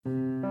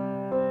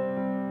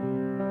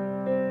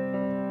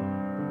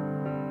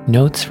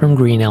Notes from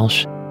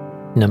Greenelsh,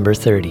 number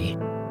 30.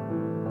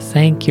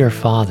 Thank your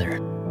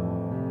Father.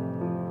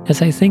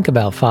 As I think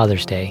about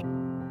Father's Day,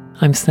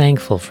 I'm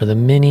thankful for the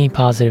many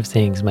positive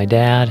things my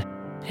dad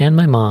and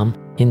my mom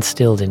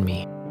instilled in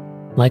me,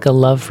 like a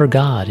love for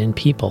God and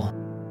people,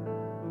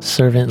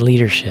 servant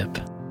leadership,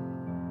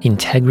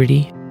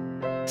 integrity,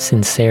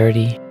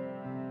 sincerity,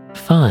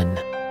 fun,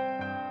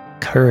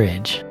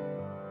 courage,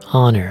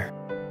 honor,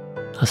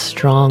 a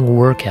strong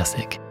work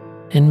ethic,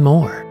 and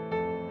more.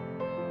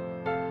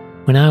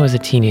 When I was a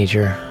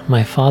teenager,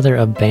 my father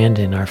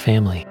abandoned our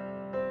family.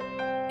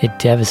 It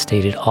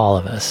devastated all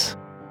of us.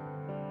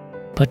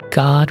 But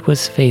God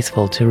was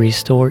faithful to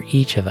restore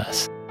each of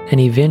us, and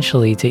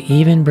eventually to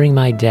even bring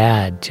my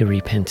dad to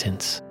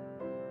repentance.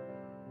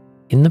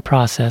 In the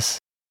process,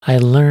 I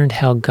learned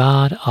how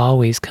God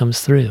always comes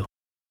through.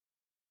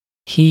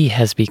 He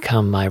has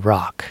become my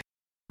rock,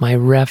 my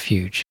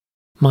refuge,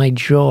 my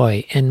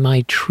joy, and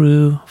my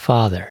true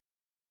Father.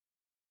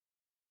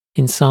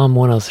 In Psalm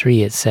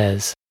 103 it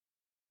says,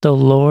 "The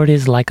Lord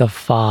is like a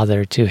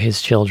father to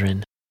his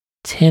children,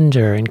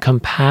 tender and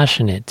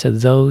compassionate to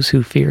those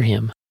who fear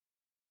him."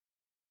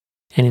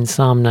 And in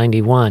Psalm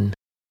 91,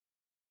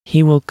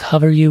 "He will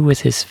cover you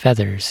with his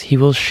feathers, he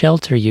will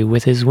shelter you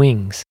with his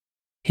wings.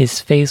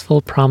 His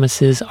faithful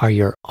promises are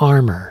your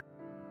armor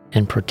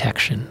and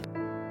protection."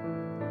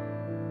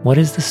 What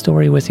is the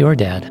story with your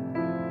dad?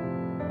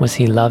 Was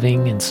he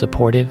loving and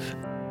supportive?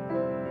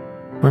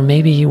 Or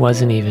maybe he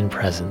wasn't even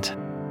present.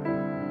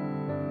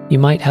 You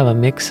might have a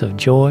mix of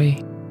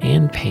joy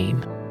and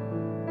pain.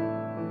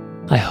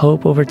 I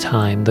hope over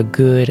time the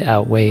good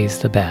outweighs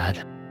the bad.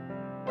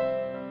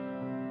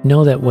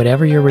 Know that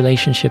whatever your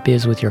relationship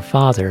is with your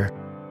father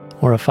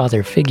or a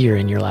father figure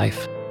in your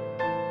life,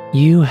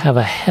 you have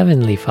a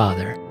heavenly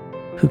Father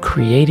who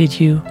created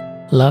you,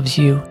 loves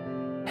you,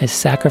 has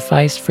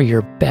sacrificed for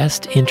your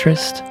best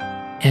interest,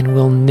 and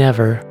will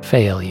never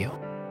fail you.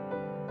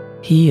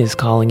 He is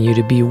calling you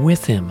to be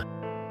with him,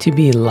 to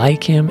be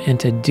like him, and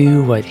to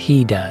do what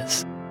he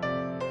does.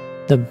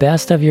 The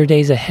best of your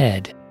days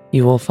ahead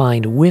you will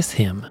find with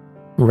him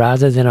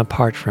rather than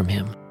apart from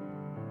him.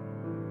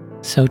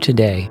 So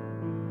today,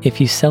 if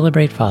you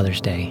celebrate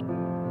Father's Day,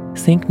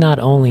 think not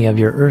only of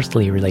your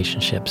earthly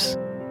relationships,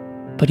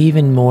 but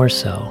even more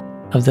so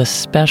of the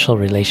special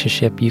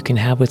relationship you can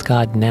have with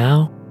God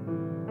now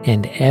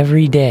and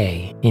every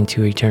day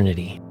into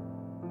eternity.